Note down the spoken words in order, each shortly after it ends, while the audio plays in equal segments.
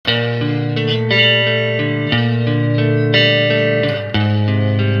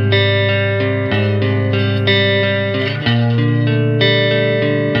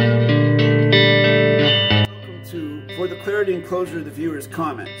disclosure of the viewer's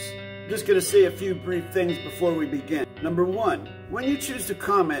comments. I'm just going to say a few brief things before we begin. Number one, when you choose to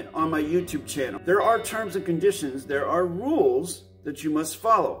comment on my YouTube channel, there are terms and conditions, there are rules that you must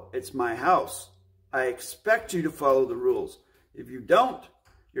follow. It's my house. I expect you to follow the rules. If you don't,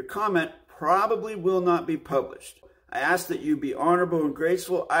 your comment probably will not be published. I ask that you be honorable and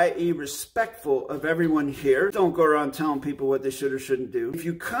graceful, i.e. respectful of everyone here. Don't go around telling people what they should or shouldn't do. If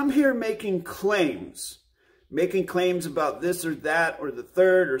you come here making claims about this or that or the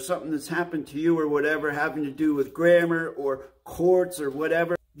third or something that's happened to you or whatever having to do with grammar or courts or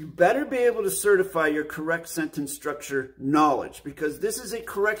whatever, you better be able to certify your correct sentence structure knowledge, because this is a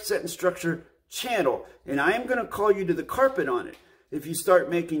correct sentence structure channel and I am going to call you to the carpet on it if you start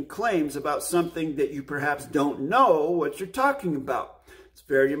making claims about something that you perhaps don't know what you're talking about. It's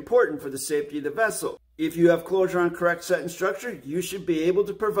very important for the safety of the vessel. If you have closure on correct sentence structure, you should be able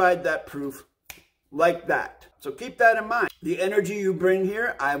to provide that proof like that. So keep that in mind. The energy you bring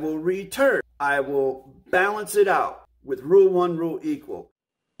here, I will return. I will balance it out with rule one, rule equal.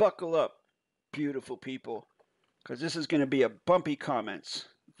 Buckle up, beautiful people, because this is going to be a bumpy comments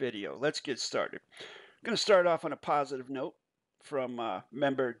video. Let's get started. I'm going to start off on a positive note from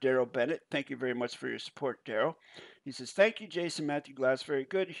member Daryl Bennett. Thank you very much for your support, Daryl. He says, thank you, Jason Matthew Glass. Very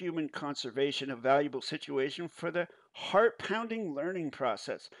good human conservation, a valuable situation for the heart-pounding learning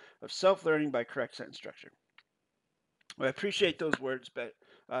process of self-learning by correct sentence structure. Well, I appreciate those words,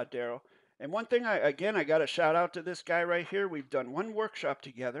 Daryl. And one thing, I got to shout out to this guy right here. We've done one workshop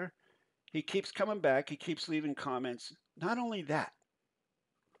together. He keeps coming back. He keeps leaving comments. Not only that,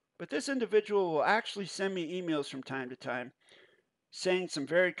 but this individual will actually send me emails from time to time saying some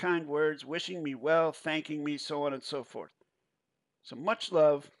very kind words, wishing me well, thanking me, so on and so forth. So much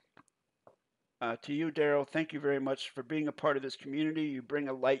love to you, Daryl. Thank you very much for being a part of this community. You bring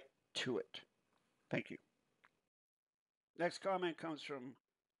a light to it. Thank you. Next comment comes from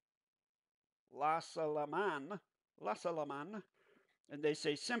La Salaman, and they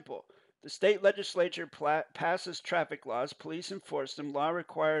say, simple. The state legislature passes traffic laws, police enforce them. Law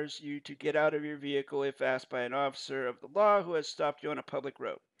requires you to get out of your vehicle if asked by an officer of the law who has stopped you on a public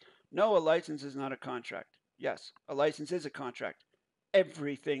road. No, a license is not a contract. Yes, a license is a contract.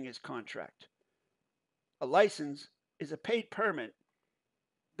 Everything is contract. A license is a paid permit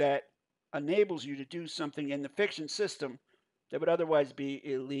that enables you to do something in the fiction system that would otherwise be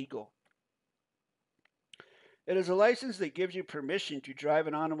illegal. It is a license that gives you permission to drive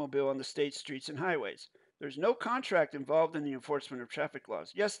an automobile on the state streets and highways. There's no contract involved in the enforcement of traffic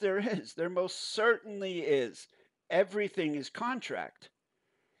laws. Yes, there is. There most certainly is. Everything is contract.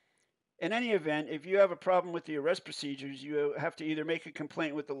 In any event, if you have a problem with the arrest procedures, you have to either make a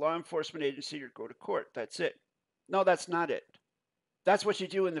complaint with the law enforcement agency or go to court. That's it. No, that's not it. That's what you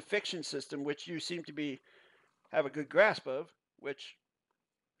do in the fiction system, which you seem to have a good grasp of, which,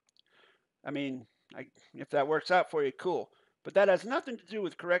 I mean, if that works out for you, cool. But that has nothing to do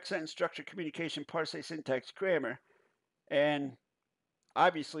with correct sentence structure, communication, parse, syntax, grammar. And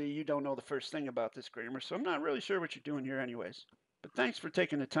obviously, you don't know the first thing about this grammar, so I'm not really sure what you're doing here anyways. But thanks for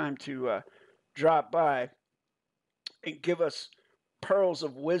taking the time to drop by and give us pearls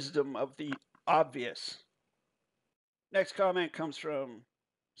of wisdom of the obvious. Next comment comes from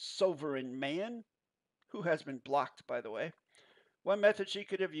Sovereign Man, who has been blocked, by the way. One method she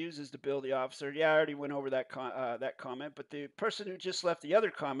could have used is to bill the officer. Yeah, I already went over that comment, but the person who just left the other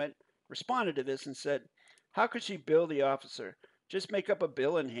comment responded to this and said, how could she bill the officer? Just make up a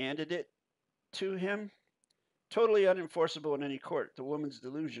bill and handed it to him? Totally unenforceable in any court. The woman's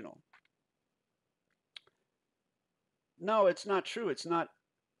delusional. No, it's not true. It's not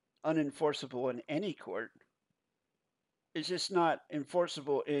unenforceable in any court. It's just not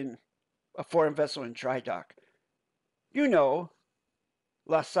enforceable in a foreign vessel in dry dock. You know,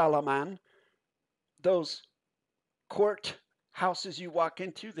 La Salaman, those court houses you walk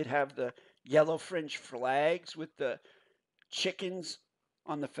into that have the yellow fringe flags with the chickens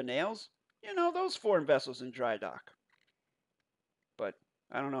on the finales, you know, those foreign vessels in dry dock. But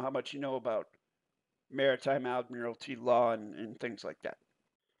I don't know how much you know about maritime admiralty law and things like that.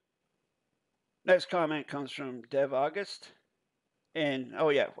 Next comment comes from Dev August. And, oh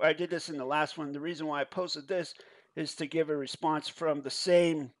yeah, I did this in the last one. The reason why I posted this is to give a response from the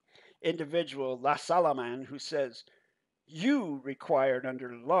same individual, La Salaman, who says, you required under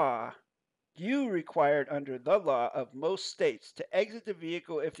the law of most states to exit the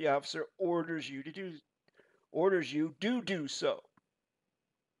vehicle if the officer orders you to do so.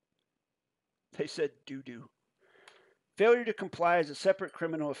 They said do. Failure to comply is a separate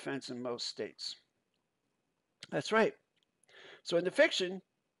criminal offense in most states. That's right. So in the fiction,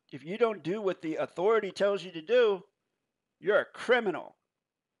 if you don't do what the authority tells you to do, you're a criminal.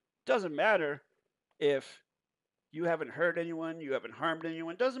 Doesn't matter if you haven't hurt anyone, you haven't harmed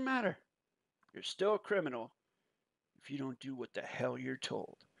anyone, doesn't matter. You're still a criminal if you don't do what the hell you're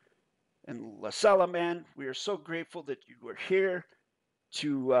told. And La Sala, man, we are so grateful that you were here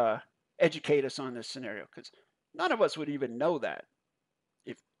to educate us on this scenario, because none of us would even know that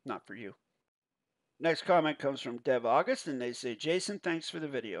if not for you. Next comment comes from Dev August, and they say, Jason, thanks for the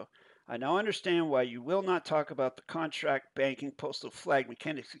video. I now understand why you will not talk about the contract, banking, postal flag,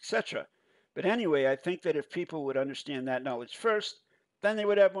 mechanics, etc. But anyway, I think that if people would understand that knowledge first, then they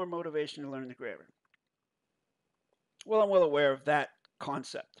would have more motivation to learn the grammar. Well, I'm well aware of that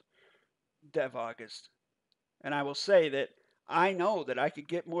concept, Dev August. And I will say that I know that I could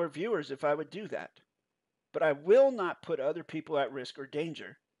get more viewers if I would do that. But I will not put other people at risk or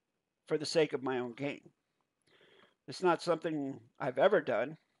danger for the sake of my own gain. It's not something I've ever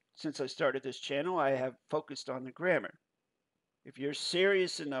done. Since I started this channel, I have focused on the grammar. If you're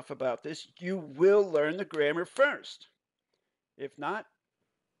serious enough about this, you will learn the grammar first. If not,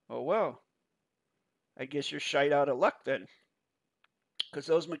 oh well, I guess you're shite out of luck then. Because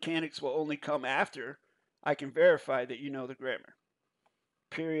those mechanics will only come after I can verify that you know the grammar.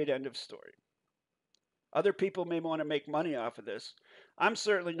 Period, end of story. Other people may want to make money off of this. I'm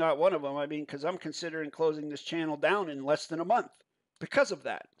certainly not one of them. I mean, because I'm considering closing this channel down in less than a month because of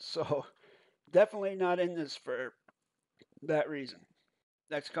that. So definitely not in this for that reason.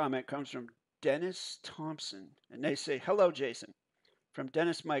 Next comment comes from Dennis Thompson, and they say, hello, Jason. From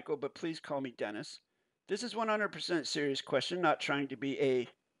Dennis Michael, but please call me Dennis. This is 100% serious question, not trying to be a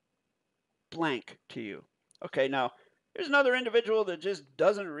blank to you. Okay, now, here's another individual that just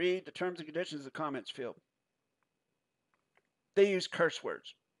doesn't read the terms and conditions of the comments field. They use curse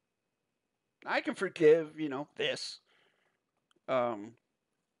words. I can forgive, this. But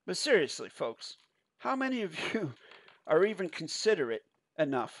seriously, folks, how many of you are even considerate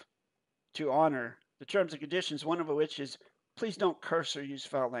enough to honor the terms and conditions, one of which is please don't curse or use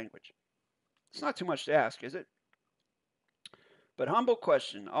foul language? It's not too much to ask, is it? But humble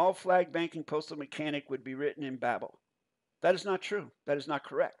question, all flag, banking, postal, mechanic would be written in Babel. That is not true. That is not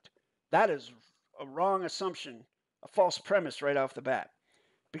correct. That is a wrong assumption, a false premise right off the bat.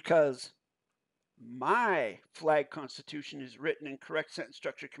 Because my flag constitution is written in correct sentence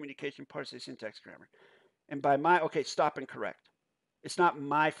structure, communication, parse, syntax, grammar. And by my, okay, stop and correct. It's not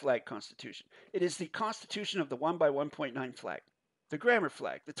my flag constitution. It is the constitution of the 1 by 1.9 flag, the grammar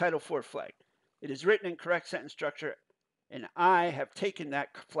flag, the Title IV flag. It is written in correct sentence structure, and I have taken that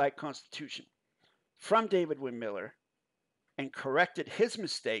flag constitution from David-WYNN Miller and corrected his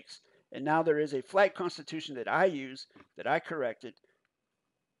mistakes, and now there is a flag constitution that I use, that I corrected,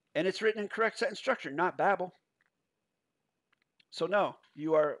 and it's written in correct sentence structure, not Babel. So no,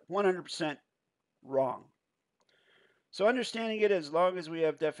 you are 100% wrong. So understanding it, as long as we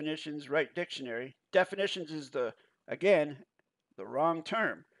have definitions, right dictionary. Definitions is again, the wrong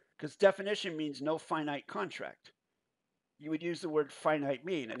term, because definition means no finite contract. You would use the word finite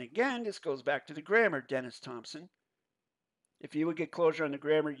mean. And again, this goes back to the grammar, Dennis Thompson. If you would get closure on the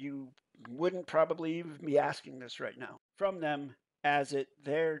grammar, you wouldn't probably even be asking this right now. From them, as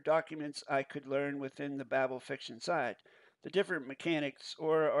their documents I could learn within the Babel fiction side. The different mechanics,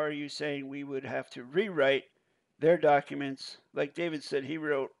 or are you saying we would have to rewrite their documents? Like David said, he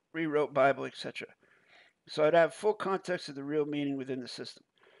rewrote Bible, etc. So I'd have full context of the real meaning within the system.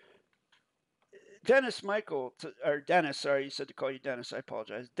 Dennis Michael, or Dennis, sorry, you said to call you Dennis, I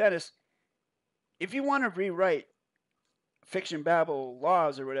apologize. Dennis, if you want to rewrite fiction Babel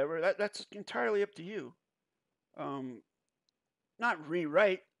laws or whatever, that's entirely up to you. Not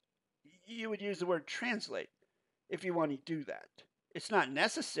rewrite, you would use the word translate if you want to do that. It's not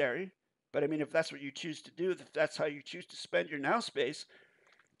necessary, but I mean, if that's what you choose to do, if that's how you choose to spend your now space,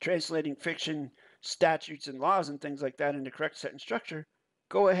 translating fiction statutes and laws and things like that into correct sentence structure,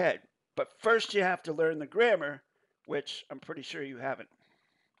 go ahead. But first you have to learn the grammar, which I'm pretty sure you haven't.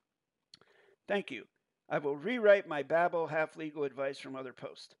 Thank you. I will rewrite my Babel half-legal advice from other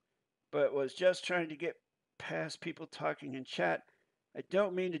posts, but was just trying to get past people talking in chat. I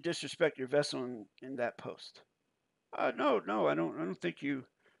don't mean to disrespect your vessel in that post. No, I don't think you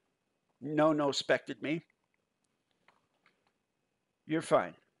no-spected me. You're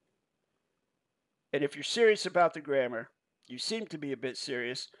fine. And if you're serious about the grammar, you seem to be a bit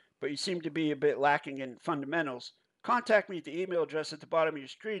serious, but you seem to be a bit lacking in fundamentals, contact me at the email address at the bottom of your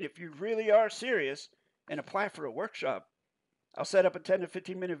screen if you really are serious, and apply for a workshop. I'll set up a 10 to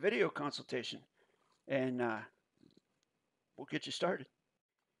 15 minute video consultation, and we'll get you started.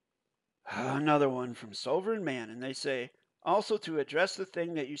 Another one from Sovereign Man, and they say, also to address the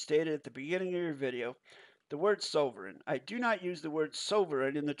thing that you stated at the beginning of your video, The word sovereign. I do not use the word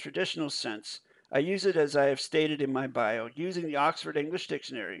sovereign in the traditional sense. I use it as I have stated in my bio, using the Oxford English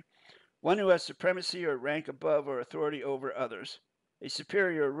Dictionary. One who has supremacy or rank above or authority over others. A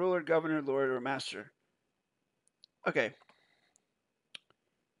superior, ruler, governor, lord, or master. Okay.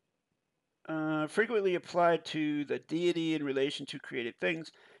 Frequently applied to the deity in relation to created things,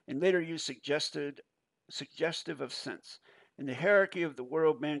 and later used suggestive of sense. In the hierarchy of the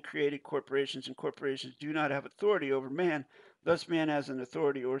world, man created corporations, and corporations do not have authority over man. Thus, man has an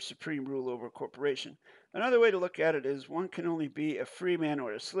authority or supreme rule over a corporation. Another way to look at it is one can only be a free man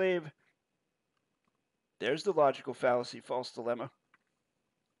or a slave. There's the logical fallacy, false dilemma.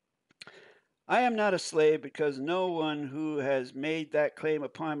 I am not a slave because no one who has made that claim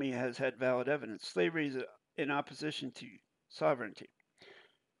upon me has had valid evidence. Slavery is in opposition to sovereignty.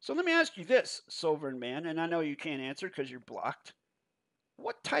 So let me ask you this, sovereign man, and I know you can't answer because you're blocked.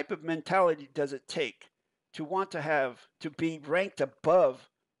 What type of mentality does it take to want to be ranked above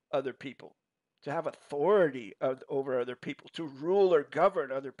other people, to have authority over other people, to rule or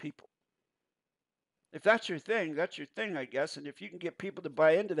govern other people? If that's your thing, I guess. And if you can get people to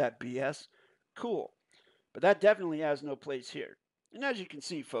buy into that BS, cool. But that definitely has no place here. And as you can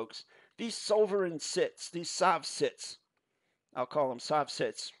see, folks, these sovereign sits, these sov sits, I'll call them sov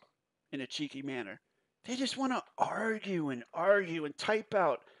sits in a cheeky manner, they just want to argue and type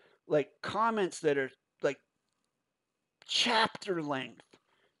out like comments that are like chapter length.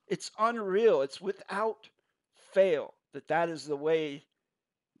 It's unreal. It's without fail that is the way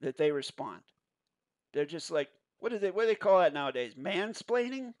that they respond. They're just like, what do they call that nowadays?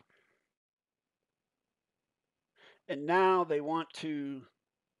 Mansplaining? And now they want to,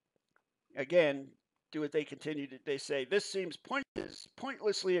 again, do what they say, this seems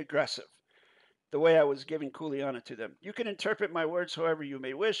pointlessly aggressive, the way I was giving Kuleana to them. You can interpret my words however you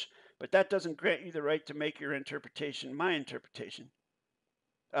may wish, but that doesn't grant you the right to make your interpretation my interpretation.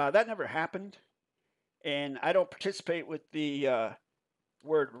 That never happened, and I don't participate with the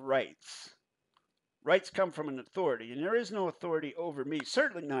word rights. Rights come from an authority, and there is no authority over me,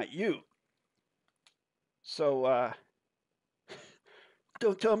 certainly not you. So,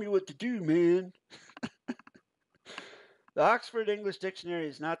 don't tell me what to do, man. The Oxford English Dictionary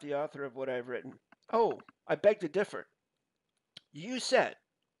is not the author of what I've written. Oh, I beg to differ. You said,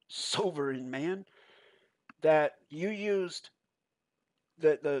 sovereign man, that you used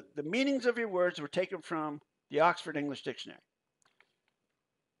the meanings of your words were taken from the Oxford English Dictionary.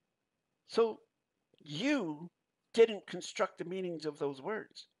 So you didn't construct the meanings of those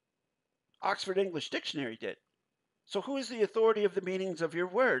words. Oxford English Dictionary did. So who is the authority of the meanings of your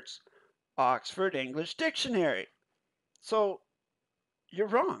words? Oxford English Dictionary. So you're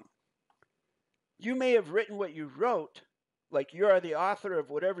wrong. You may have written what you wrote, like you are the author of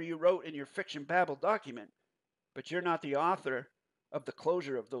whatever you wrote in your fiction-babble document, but you're not the author of the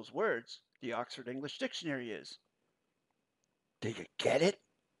closure of those words. The Oxford English Dictionary is. Do you get it?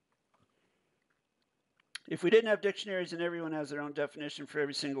 If we didn't have dictionaries and everyone has their own definition for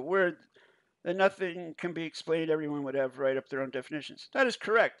every single word, then nothing can be explained. Everyone would have right up their own definitions. That is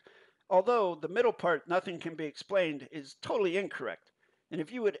correct. Although the middle part, nothing can be explained, is totally incorrect. And if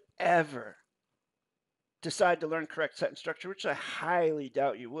you would ever decide to learn correct sentence structure, which I highly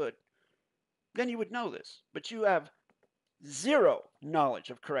doubt you would, then you would know this. But you have zero knowledge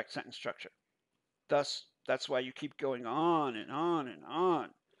of correct sentence structure. Thus, that's why you keep going on and on and on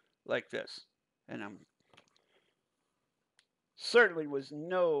like this. And I'm certainly was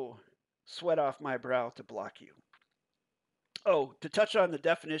no sweat off my brow to block you. Oh, to touch on the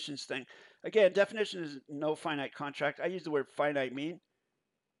definitions thing. Again, definition is no finite contract. I use the word finite mean.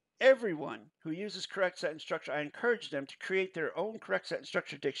 Everyone who uses correct sentence structure, I encourage them to create their own correct sentence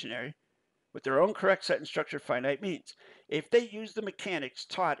structure dictionary with their own correct sentence structure finite means. If they use the mechanics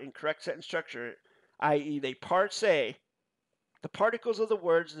taught in correct sentence structure, i.e. they parse the particles of the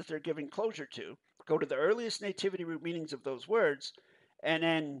words that they're giving closure to, go to the earliest nativity root meanings of those words, and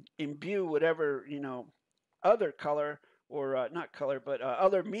then imbue whatever, other color or not color, but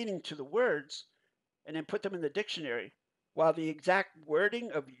other meaning to the words, and then put them in the dictionary. While the exact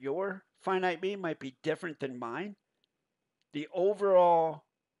wording of your finite mean might be different than mine, the overall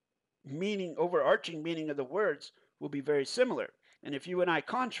meaning, overarching meaning of the words will be very similar. And if you and I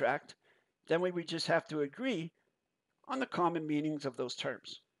contract, then we would just have to agree on the common meanings of those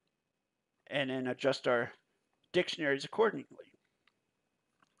terms and then adjust our dictionaries accordingly.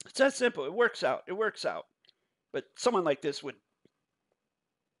 It's that simple. It works out. It works out. But someone like this would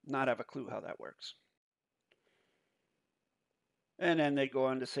not have a clue how that works. And then they go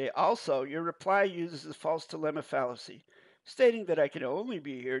on to say, also, your reply uses the false dilemma fallacy. stating that I can only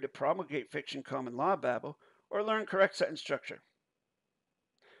be here to promulgate fiction common law babble or learn correct sentence structure.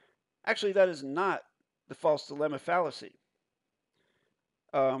 Actually, that is not the false dilemma fallacy.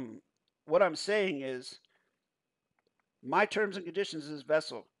 What I'm saying is my terms and conditions is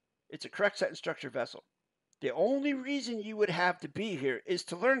vessel. It's a correct sentence structure vessel. The only reason you would have to be here is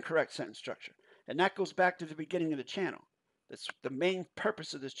to learn correct sentence structure. And that goes back to the beginning of the channel. That's the main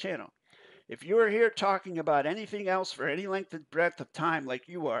purpose of this channel. If you're here talking about anything else for any length and breadth of time like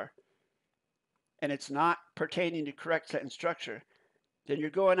you are, and it's not pertaining to correct sentence structure, then you're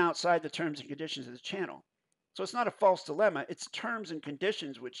going outside the terms and conditions of the channel. So it's not a false dilemma. It's terms and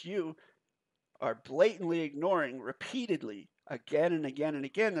conditions which you are blatantly ignoring repeatedly again and again and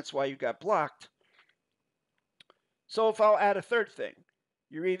again. That's why you got blocked. So if I'll add a third thing,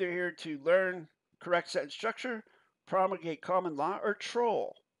 you're either here to learn correct sentence structure, promulgate common law, or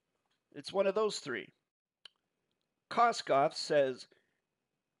troll. It's one of those three. Kosgoth says,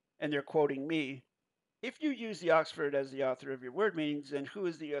 and they're quoting me, if you use the Oxford as the author of your word meanings, then who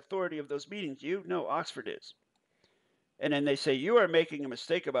is the authority of those meanings? You? No, Oxford is. And then they say, you are making a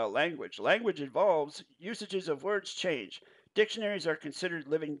mistake about language. Language evolves, usages of words change. Dictionaries are considered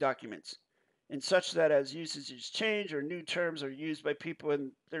living documents, in such that as usages change or new terms are used by people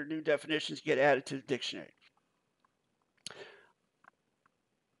and their new definitions get added to the dictionary.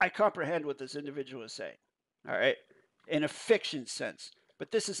 I comprehend what this individual is saying, all right, in a fiction sense.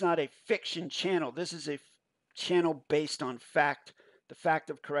 But this is not a fiction channel. This is a channel based on fact, the fact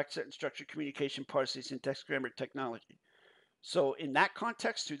of correct sentence structure, communication, parse, syntax, grammar, technology. So in that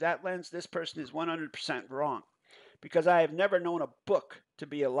context, through that lens, this person is 100% wrong, because I have never known a book to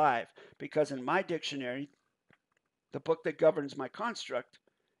be alive, because in my dictionary, the book that governs my construct,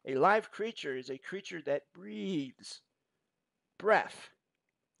 a live creature is a creature that breathes. Breath.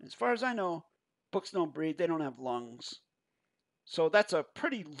 As far as I know, books don't breathe. They don't have lungs. So that's a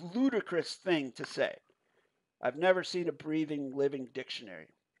pretty ludicrous thing to say. I've never seen a breathing, living dictionary.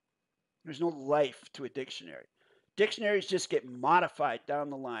 There's no life to a dictionary. Dictionaries just get modified down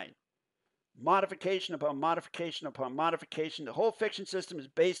the line. Modification upon modification upon modification. The whole fiction system is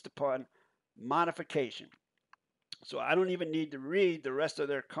based upon modification. So I don't even need to read the rest of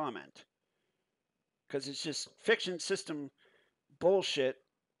their comment, because it's just fiction system bullshit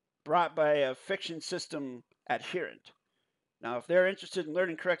brought by a fiction system adherent. Now, if they're interested in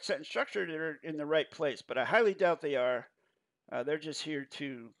learning correct sentence structure, they're in the right place, but I highly doubt they are. They're just here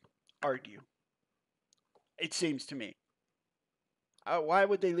to argue, it seems to me. Why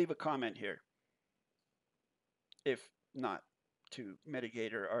would they leave a comment here if not to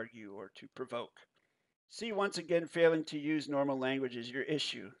mitigate or argue or to provoke? See, once again, failing to use normal language is your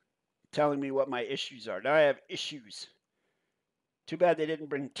issue, telling me what my issues are. Now I have issues. Too bad they didn't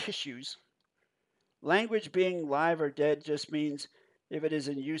bring tissues. Language being live or dead just means if it is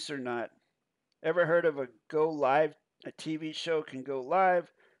in use or not. Ever heard of a go live? A TV show can go live.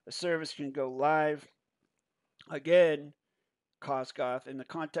 A service can go live. Again, Kosgoth, in the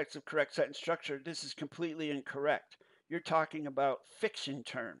context of correct sentence structure, this is completely incorrect. You're talking about fiction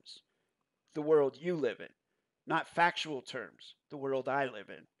terms, the world you live in, not factual terms, the world I live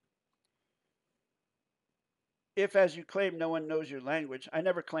in. If, as you claim, no one knows your language, I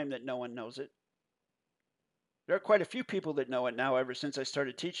never claim that no one knows it. There are quite a few people that know it now ever since I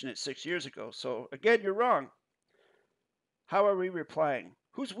started teaching it 6 years ago. So, again, you're wrong. How are we replying?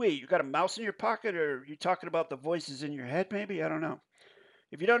 Who's we? You got a mouse in your pocket, or are you talking about the voices in your head maybe? I don't know.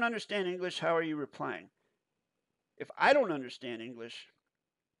 If you don't understand English, how are you replying? If I don't understand English,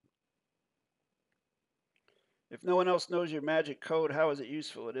 if no one else knows your magic code, how is it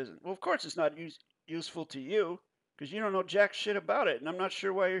useful? It isn't. Well, of course it's not useful to you, because you don't know jack shit about it, and I'm not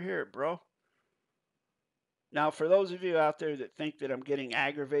sure why you're here, bro. Now, for those of you out there that think that I'm getting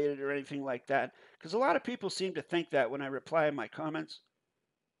aggravated or anything like that, because a lot of people seem to think that when I reply in my comments,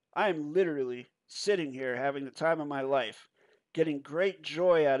 I am literally sitting here having the time of my life, getting great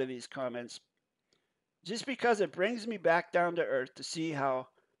joy out of these comments, just because it brings me back down to earth to see how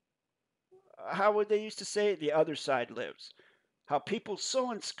would they used to say, the other side lives. How people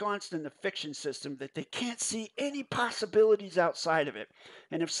so ensconced in the fiction system that they can't see any possibilities outside of it.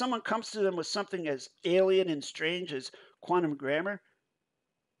 And if someone comes to them with something as alien and strange as quantum grammar,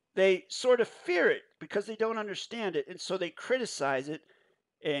 they sort of fear it because they don't understand it. And so they criticize it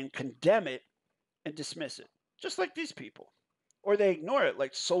and condemn it and dismiss it, just like these people. Or they ignore it,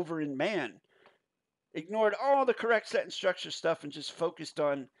 like Sovereign Man. Ignored all the correct sentence structure stuff and just focused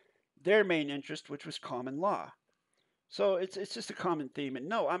on their main interest, which was common law. So it's just a common theme. And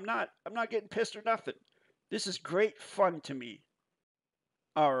no, I'm not getting pissed or nothing. This is great fun to me.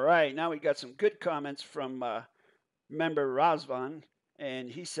 All right, now we got some good comments from member Razvan, and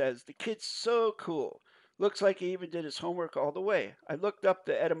he says, the kid's so cool. Looks like he even did his homework all the way. I looked up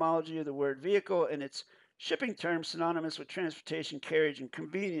the etymology of the word vehicle, and it's shipping term synonymous with transportation, carriage, and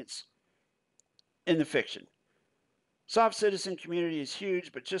convenience in the fiction. Soft citizen community is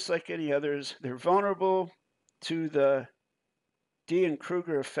huge, but just like any others, they're vulnerable to the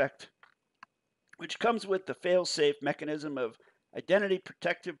Dunning-Kruger effect, which comes with the fail-safe mechanism of identity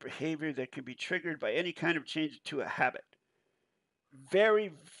protective behavior that can be triggered by any kind of change to a habit.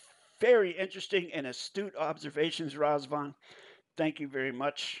 Very, very interesting and astute observations, Razvan. Thank you very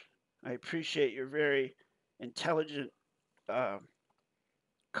much. I appreciate your very intelligent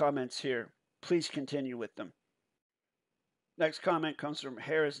comments here. Please continue with them. Next comment comes from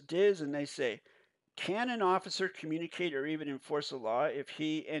Harris Diz, and they say, can an officer communicate or even enforce a law if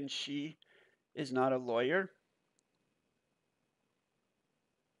he and she is not a lawyer?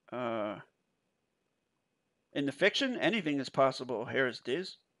 In the fiction, anything is possible, Harris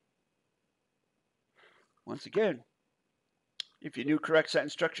Diz. Once again, if you knew correct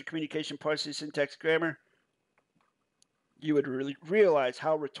sentence structure, communication, parsing, syntax, grammar, you would really realize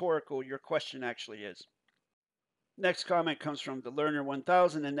how rhetorical your question actually is. Next comment comes from the Learner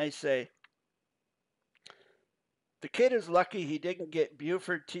 1000, and they say, the kid is lucky he didn't get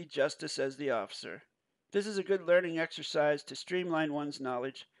Buford T. Justice as the officer. This is a good learning exercise to streamline one's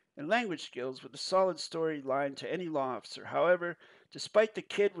knowledge and language skills with a solid storyline to any law officer. However, despite the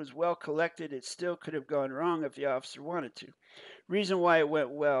kid was well collected, it still could have gone wrong if the officer wanted to. Reason why it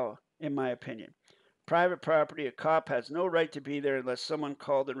went well, in my opinion. Private property, a cop has no right to be there unless someone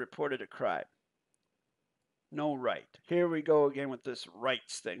called and reported a crime. No right. Here we go again with this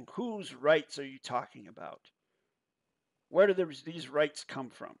rights thing. Whose rights are you talking about? Where do these rights come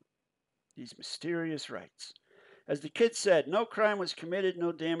from? These mysterious rights. As the kid said, no crime was committed,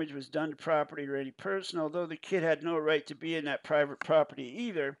 no damage was done to property or any person. Although the kid had no right to be in that private property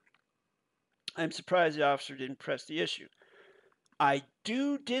either, I'm surprised the officer didn't press the issue. I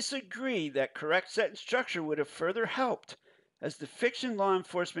do disagree that correct sentence structure would have further helped, as the fiction law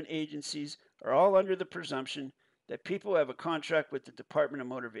enforcement agencies are all under the presumption that people have a contract with the Department of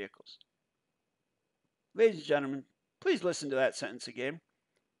Motor Vehicles. Ladies and gentlemen, please listen to that sentence again.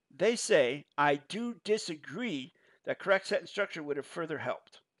 They say, I do disagree that correct sentence structure would have further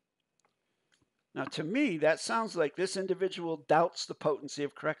helped. Now, to me, that sounds like this individual doubts the potency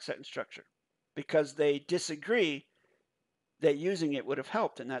of correct sentence structure because they disagree that using it would have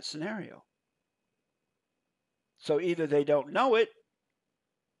helped in that scenario. So either they don't know it,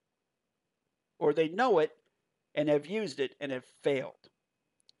 or they know it and have used it and have failed.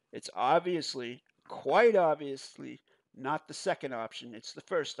 It's obviously, quite obviously, not the second option, it's the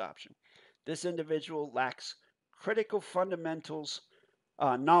first option. This individual lacks critical fundamentals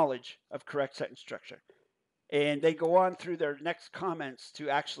knowledge of correct sentence structure. And they go on through their next comments to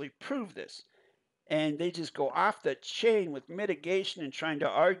actually prove this. And they just go off the chain with mitigation and trying to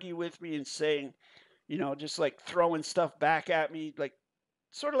argue with me and saying, you know, just like throwing stuff back at me, like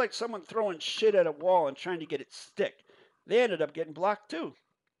sort of like someone throwing shit at a wall and trying to get it stick. They ended up getting blocked too.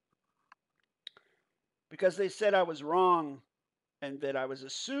 Because they said I was wrong and that I was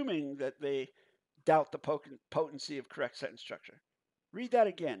assuming that they doubt the potency of correct sentence structure. Read that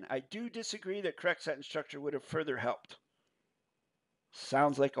again. I do disagree that correct sentence structure would have further helped.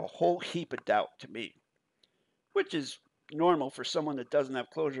 Sounds like a whole heap of doubt to me, which is normal for someone that doesn't have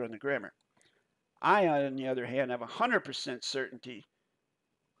closure on the grammar. I, on the other hand, have 100% certainty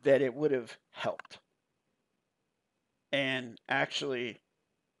that it would have helped and actually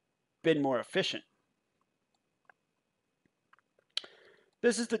been more efficient.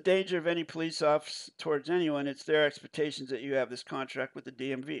 This is the danger of any police officer towards anyone. It's their expectations that you have this contract with the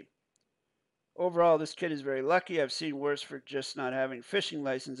DMV. Overall, this kid is very lucky. I've seen worse for just not having fishing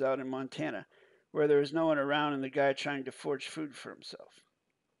license out in Montana, where there is no one around and the guy trying to forge food for himself.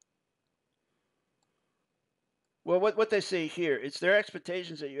 Well, what they say here, it's their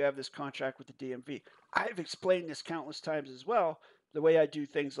expectations that you have this contract with the DMV. I've explained this countless times as well, the way I do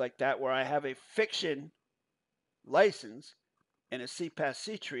things like that, where I have a fiction license and a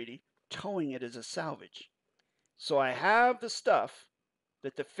C-Pass-C treaty, towing it as a salvage. So I have the stuff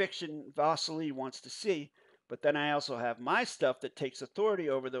that the fiction Vasily wants to see, but then I also have my stuff that takes authority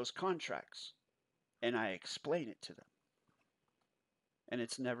over those contracts, and I explain it to them. And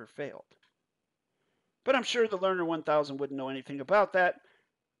it's never failed. But I'm sure the Learner 1000 wouldn't know anything about that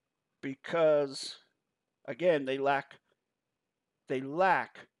because, again, they lack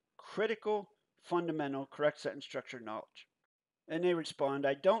critical, fundamental, correct sentence structure knowledge. And they respond,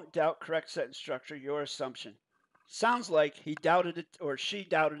 I don't doubt correct sentence structure, your assumption. Sounds like he doubted it or she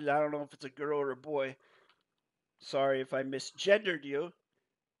doubted it. I don't know if it's a girl or a boy. Sorry if I misgendered you.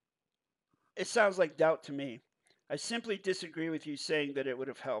 It sounds like doubt to me. I simply disagree with you saying that it would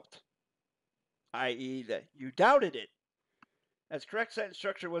have helped, i.e. that you doubted it. As correct sentence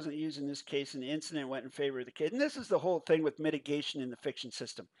structure wasn't used in this case and the incident went in favor of the kid. And this is the whole thing with mitigation in the fiction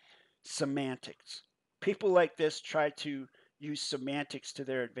system. Semantics. People like this try to use semantics to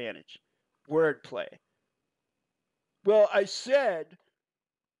their advantage. Wordplay. Well, I said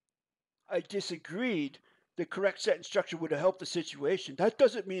I disagreed. The correct sentence structure would have helped the situation. That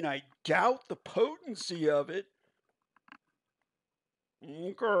doesn't mean I doubt the potency of it.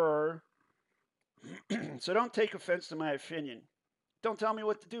 Okay. So don't take offense to my opinion. Don't tell me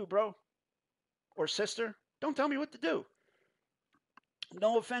what to do, bro. Or sister. Don't tell me what to do.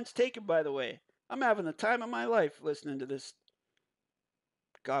 No offense taken, by the way. I'm having the time of my life listening to this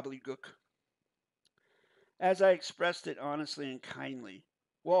gobbledygook. As I expressed it honestly and kindly.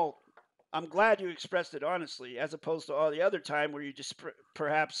 Well, I'm glad you expressed it honestly, as opposed to all the other time where you just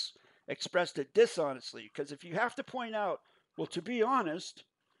perhaps expressed it dishonestly. Because if you have to point out, well, to be honest,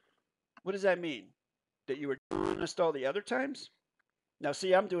 what does that mean? That you were honest all the other times? Now,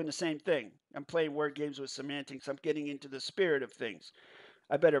 see, I'm doing the same thing. I'm playing word games with semantics. I'm getting into the spirit of things.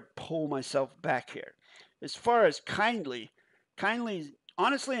 I better pull myself back here. As far as kindly,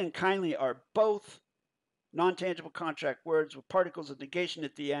 honestly and kindly are both non-tangible contract words with particles of negation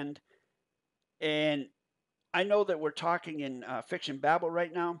at the end. And I know that we're talking in fiction babble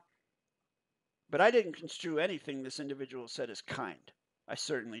right now, but I didn't construe anything this individual said as kind. I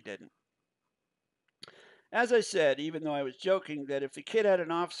certainly didn't. As I said, even though I was joking, that if the kid had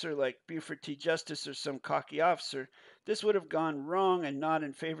an officer like Buford T. Justice or some cocky officer, this would have gone wrong and not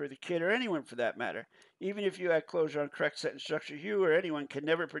in favor of the kid or anyone for that matter. Even if you had closure on correct sentence structure, you or anyone can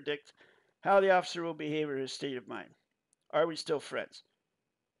never predict how the officer will behave or his state of mind. Are we still friends?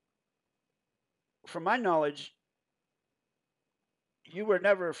 From my knowledge, you were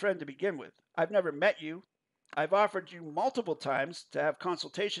never a friend to begin with. I've never met you. I've offered you multiple times to have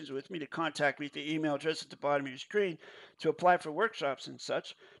consultations with me, to contact me at the email address at the bottom of your screen, to apply for workshops and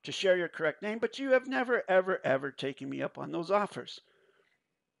such, to share your correct name, but you have never, ever, ever taken me up on those offers.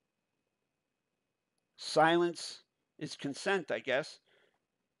 Silence is consent, I guess.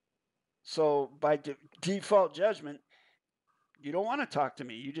 So by default judgment, you don't want to talk to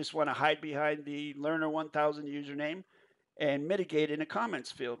me. You just want to hide behind the Learner 1000 username and mitigate in a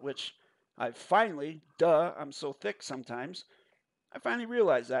comments field, which I finally, I'm so thick sometimes, I finally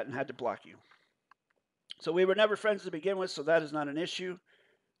realized that and had to block you. So we were never friends to begin with, so that is not an issue.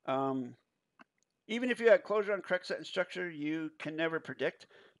 Even if you had closure on correct sentence structure, you can never predict.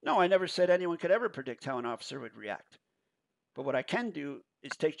 No, I never said anyone could ever predict how an officer would react. But what I can do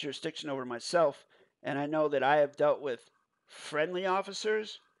is take jurisdiction over myself, and I know that I have dealt with friendly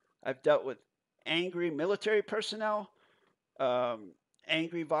officers. I've dealt with angry military personnel,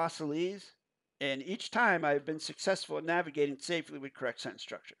 angry Vasilis, and each time I've been successful in navigating safely with correct sentence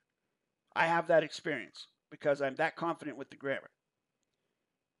structure. I have that experience because I'm that confident with the grammar.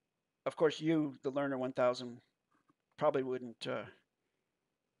 Of course, you, the Learner 1000, probably wouldn't,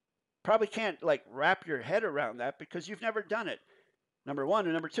 probably can't like wrap your head around that because you've never done it. Number one,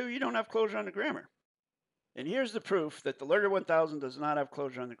 and number two, you don't have closure on the grammar. And here's the proof that the Learner 1000 does not have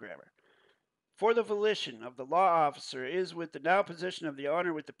closure on the grammar. For the volition of the law officer is with the now position of the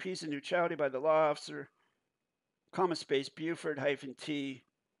honor with the peace and neutrality by the law officer, comma space, Buford hyphen T,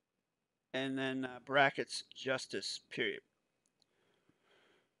 and then brackets, justice, period.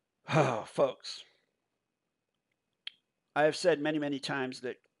 Oh, folks. I have said many, many times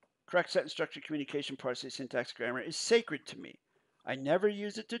that correct sentence structure, communication, parse, syntax, grammar is sacred to me. I never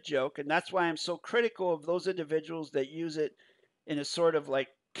use it to joke, and that's why I'm so critical of those individuals that use it in a sort of like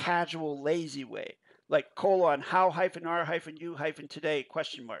casual, lazy way, like colon, how hyphen r hyphen u hyphen today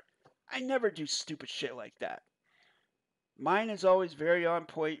question mark. I never do stupid shit like that. Mine is always very on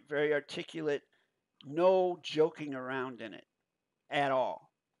point, very articulate, no joking around in it at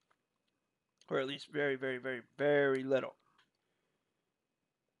all, or at least very, very, very, very little.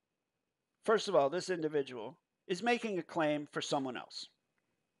 First of all, this individual is making a claim for someone else.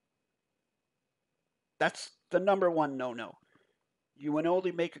 That's the number one no-no. You would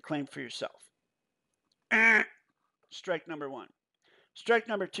only make a claim for yourself. Strike number one. Strike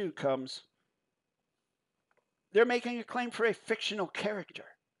number two comes, they're making a claim for a fictional character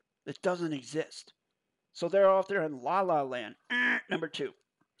that doesn't exist. So they're out there in La La Land. Number two.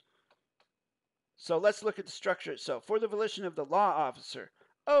 So let's look at the structure itself. For the volition of the law officer.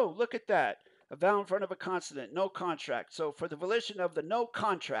 Oh, look at that. A vowel in front of a consonant. No contract. So for the volition of the no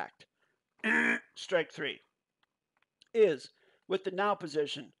contract. Strike three. Is with the now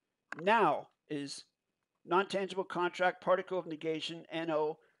position. Now is Non-tangible contract, particle of negation,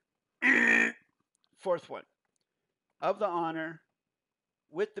 NO. Fourth one. Of the honor,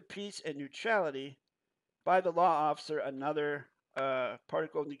 with the peace and neutrality, by the law officer, another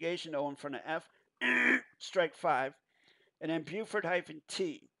particle of negation, O in front of F, strike 5, and then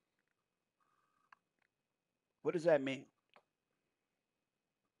Buford-T. What does that mean?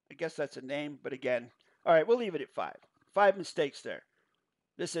 I guess that's a name, but again, all right, we'll leave it at 5. 5 mistakes there.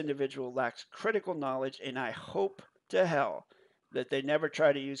 This individual lacks critical knowledge, and I hope to hell that they never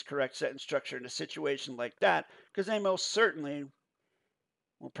try to use correct sentence structure in a situation like that, because they most certainly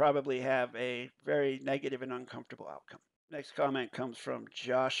will probably have a very negative and uncomfortable outcome. Next comment comes from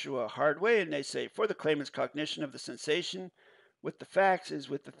Joshua Hardway, and they say, for the claimant's cognition of the sensation with the facts is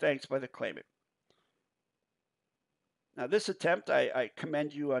with the thanks by the claimant. Now this attempt, I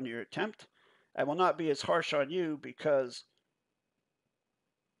commend you on your attempt. I will not be as harsh on you because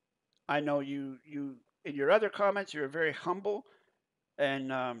I know you in your other comments, you're very humble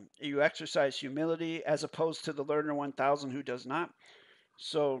and you exercise humility as opposed to the learner 1000 who does not.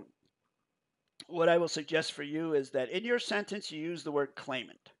 So what I will suggest for you is that in your sentence, you use the word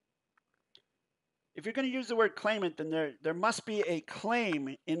claimant. If you're going to use the word claimant, then there must be a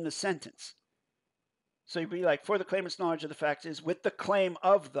claim in the sentence. So you'd be like, for the claimant's knowledge of the facts is with the claim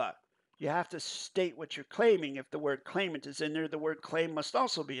of the. You have to state what you're claiming. If the word claimant is in there, the word claim must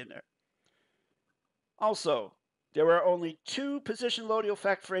also be in there. Also, there are only 2 position loadial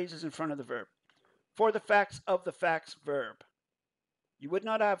fact phrases in front of the verb. For the facts of the facts verb. You would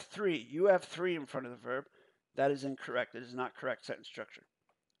not have 3. You have 3 in front of the verb. That is incorrect. It is not correct sentence structure.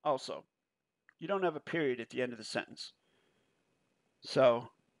 Also, you don't have a period at the end of the sentence. So,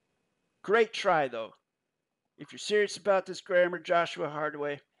 great try though. If you're serious about this grammar, Joshua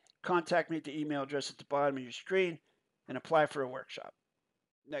Hardaway, contact me at the email address at the bottom of your screen and apply for a workshop.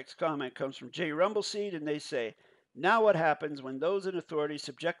 Next comment comes from Jay Rumbleseed, and they say, now what happens when those in authority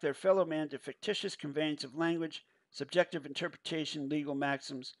subject their fellow man to fictitious conveyance of language, subjective interpretation, legal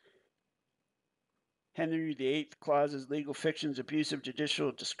maxims, Henry VIII clauses, legal fictions, abuse of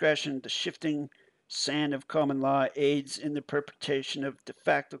judicial discretion, the shifting sand of common law, aids in the perpetration of de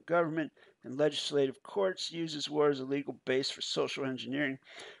facto government and legislative courts, uses war as a legal base for social engineering,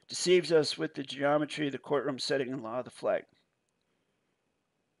 deceives us with the geometry of the courtroom setting and law of the flag.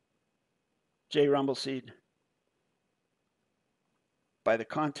 Jay Rumbleseed, by the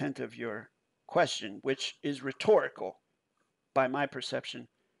content of your question, which is rhetorical by my perception,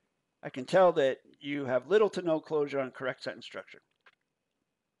 I can tell that you have little to no closure on correct sentence structure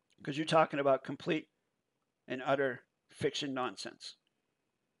because you're talking about complete and utter fiction nonsense.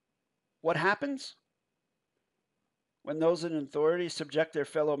 What happens when those in authority subject their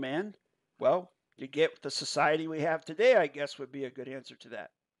fellow man? Well, you get the society we have today, I guess, would be a good answer to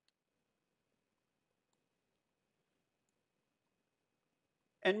that.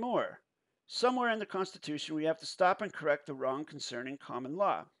 And more. Somewhere in the Constitution, we have to stop and correct the wrong concerning common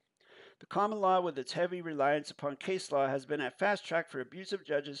law. The common law, with its heavy reliance upon case law, has been at fast track for abusive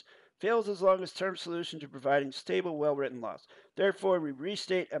judges, fails as long as term solution to providing stable, well-written laws. Therefore, we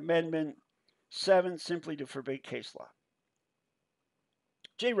restate Amendment 7 simply to forbid case law.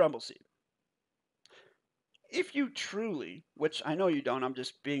 Jay Rumbleseed, if you truly, which I know you don't, I'm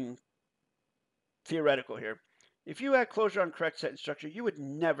just being theoretical here, if you had closure on correct sentence structure, you would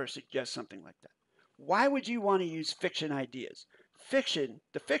never suggest something like that. Why would you want to use fiction ideas? Fiction,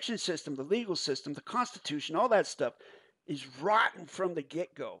 the fiction system, the legal system, the Constitution, all that stuff is rotten from the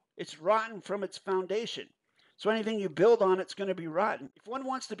get-go. It's rotten from its foundation. So anything you build on it's going to be rotten. If one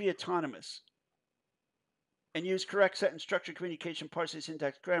wants to be autonomous and use correct sentence structure, communication, parsing,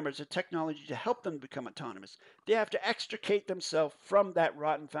 syntax, grammar as a technology to help them become autonomous, they have to extricate themselves from that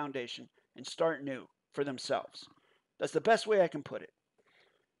rotten foundation and start new for themselves. That's the best way I can put it.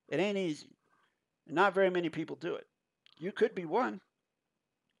 It ain't easy. And not very many people do it. You could be one,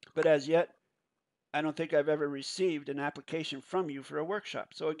 but as yet, I don't think I've ever received an application from you for a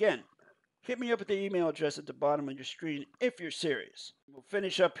workshop. So again, hit me up at the email address at the bottom of your screen if you're serious. We'll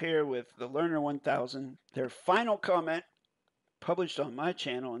finish up here with the Learner 1000, their final comment published on my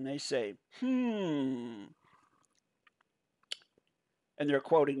channel, and they say, and they're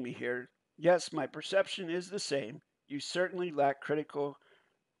quoting me here, yes, my perception is the same. You certainly lack correct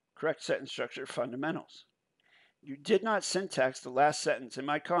sentence structure fundamentals. You did not syntax the last sentence in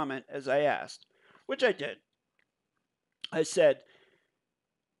my comment as I asked, which I did. I said,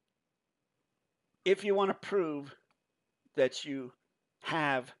 if you want to prove that you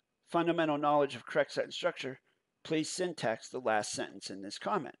have fundamental knowledge of correct sentence structure, please syntax the last sentence in this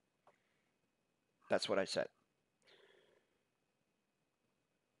comment. That's what I said.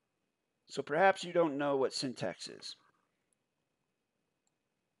 So perhaps you don't know what syntax is.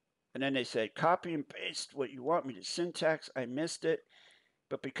 And then they say, copy and paste what you want me to syntax. I missed it.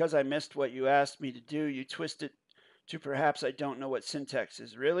 But because I missed what you asked me to do, you twist it to perhaps I don't know what syntax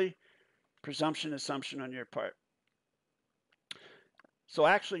is. Really? Presumption, assumption on your part. So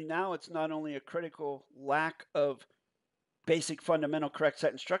actually now it's not only a critical lack of basic fundamental correct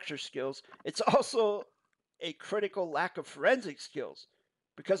sentence structure skills, it's also a critical lack of forensic skills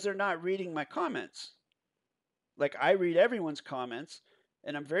because they're not reading my comments. Like I read everyone's comments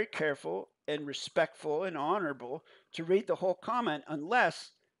and I'm very careful and respectful and honorable to read the whole comment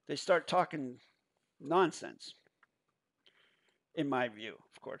unless they start talking nonsense, in my view,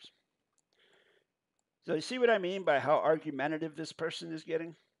 of course. So you see what I mean by how argumentative this person is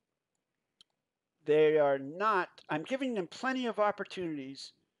getting? They are not, I'm giving them plenty of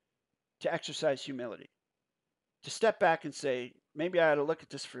opportunities to exercise humility, to step back and say, maybe I ought to look at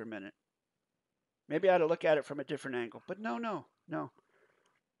this for a minute. Maybe I ought to look at it from a different angle. But no.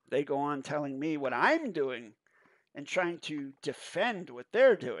 They go on telling me what I'm doing and trying to defend what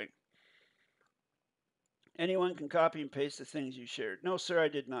they're doing. Anyone can copy and paste the things you shared. No, sir, I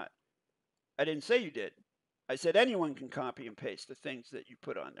did not. I didn't say you did. I said anyone can copy and paste the things that you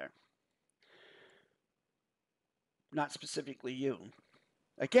put on there. Not specifically you.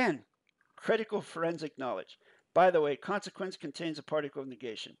 Again, critical forensic knowledge. By the way, consequence contains a particle of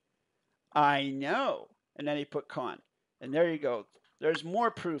negation. I know. And then he put con. And there you go. There's more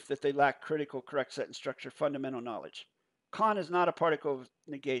proof that they lack critical correct sentence structure fundamental knowledge. Con is not a particle of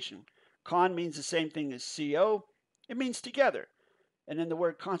negation. Con means the same thing as CO. It means together. And in the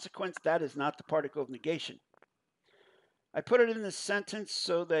word consequence, that is not the particle of negation. I put it in this sentence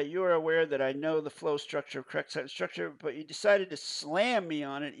so that you are aware that I know the flow structure of correct sentence structure, but you decided to slam me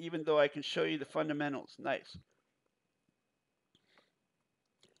on it even though I can show you the fundamentals. Nice.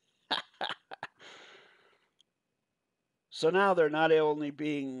 So now they're not only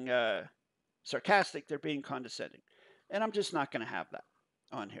being sarcastic, they're being condescending. And I'm just not going to have that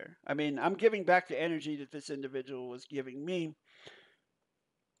on here. I mean, I'm giving back the energy that this individual was giving me.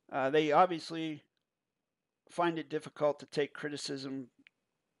 They obviously find it difficult to take criticism.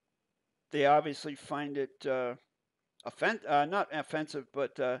 They obviously find it not offensive,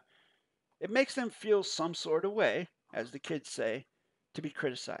 but it makes them feel some sort of way, as the kids say, to be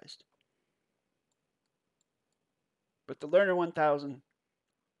criticized. But the Learner 1000,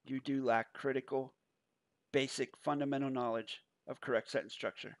 you do lack critical, basic, fundamental knowledge of correct sentence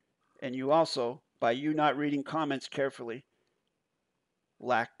structure. And you also, by you not reading comments carefully,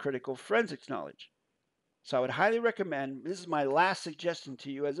 lack critical forensics knowledge. So I would highly recommend, this is my last suggestion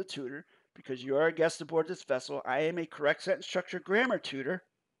to you as a tutor, because you are a guest aboard this vessel. I am a correct sentence structure grammar tutor.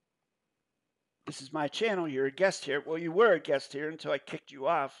 This is my channel. You're a guest here. Well, you were a guest here until I kicked you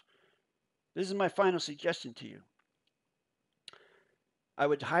off. This is my final suggestion to you. I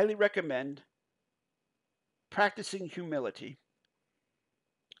would highly recommend practicing humility.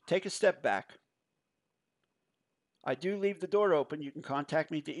 Take a step back. I do leave the door open. You can contact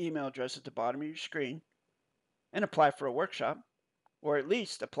me at the email address at the bottom of your screen and apply for a workshop, or at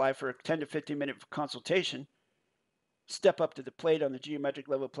least apply for a 10 to 15 minute consultation. Step up to the plate on the geometric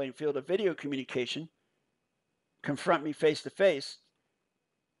level playing field of video communication. Confront me face to face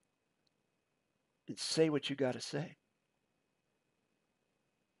and say what you got to say.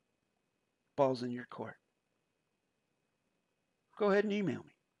 Ball's in your court. Go ahead and email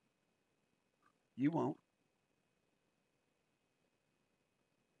me. You won't.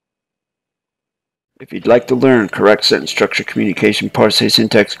 If you'd like to learn correct sentence structure, communication, parse,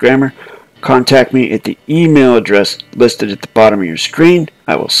 syntax, grammar, contact me at the email address listed at the bottom of your screen.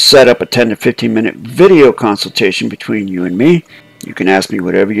 I will set up a 10 to 15 minute video consultation between you and me. You can ask me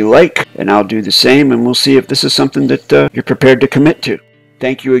whatever you like, and I'll do the same, and we'll see if this is something that you're prepared to commit to.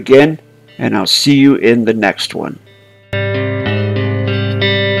 Thank you again, and I'll see you in the next one.